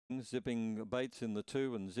Zipping Bates in the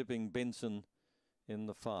 2 and Zipping Benson in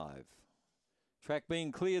the 5. Track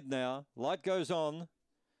being cleared now. Light goes on.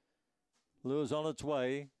 Lure's on its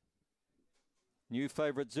way. New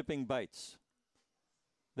favourite Zipping Bates.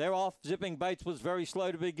 They're off. Zipping Bates was very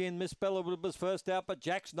slow to begin. Miss Bellawood was first out, but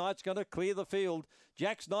Jack's Knight's going to clear the field.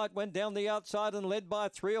 Jack's Knight went down the outside and led by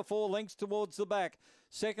 3 or 4 lengths towards the back.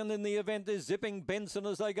 Second in the event is Zipping Benson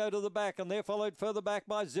as they go to the back, and they're followed further back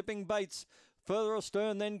by Zipping Bates. Further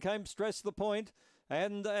astern then came Stress the Point,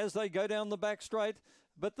 and as they go down the back straight,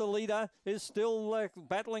 but the leader is still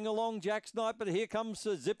battling along Jack's Knight, but here comes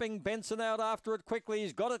Zipping Benson out after it quickly.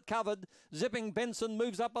 He's got it covered. Zipping Benson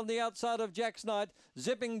moves up on the outside of Jack's Knight.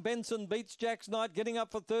 Zipping Benson beats Jack's Knight, getting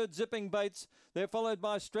up for third Zipping Bates. They're followed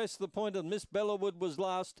by Stress the Point, and Miss Bellawood was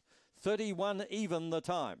last. 31 even the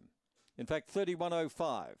time. In fact,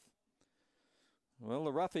 31.05. Well,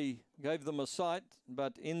 the roughie gave them a sight,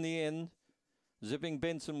 but in the end, Zipping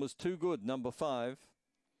Benson was too good, number 5.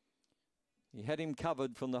 He had him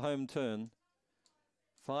covered from the home turn.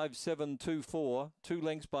 5.724, 2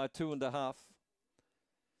 lengths by 2.5.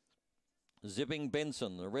 Zipping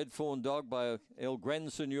Benson, a red fawn dog by El Gran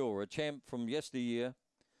Senor, a champ from yesteryear,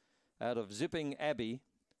 out of Zipping Abbey,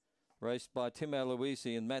 raced by Tim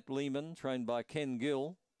Aloisi and Matt Lehman, trained by Ken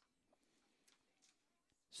Gill.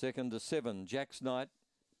 Second to 7, Jack's Knight.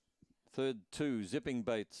 Third 2, Zipping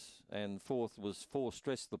Bates, and fourth was 4,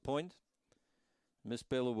 Stress the Point. Miss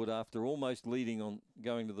Bellawood, after almost leading on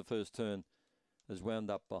going to the first turn, has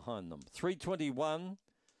wound up behind them. 321,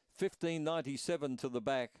 15.97 to the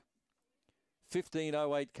back,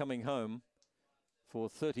 15.08 coming home for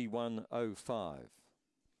 31.05.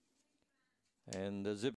 And Zipping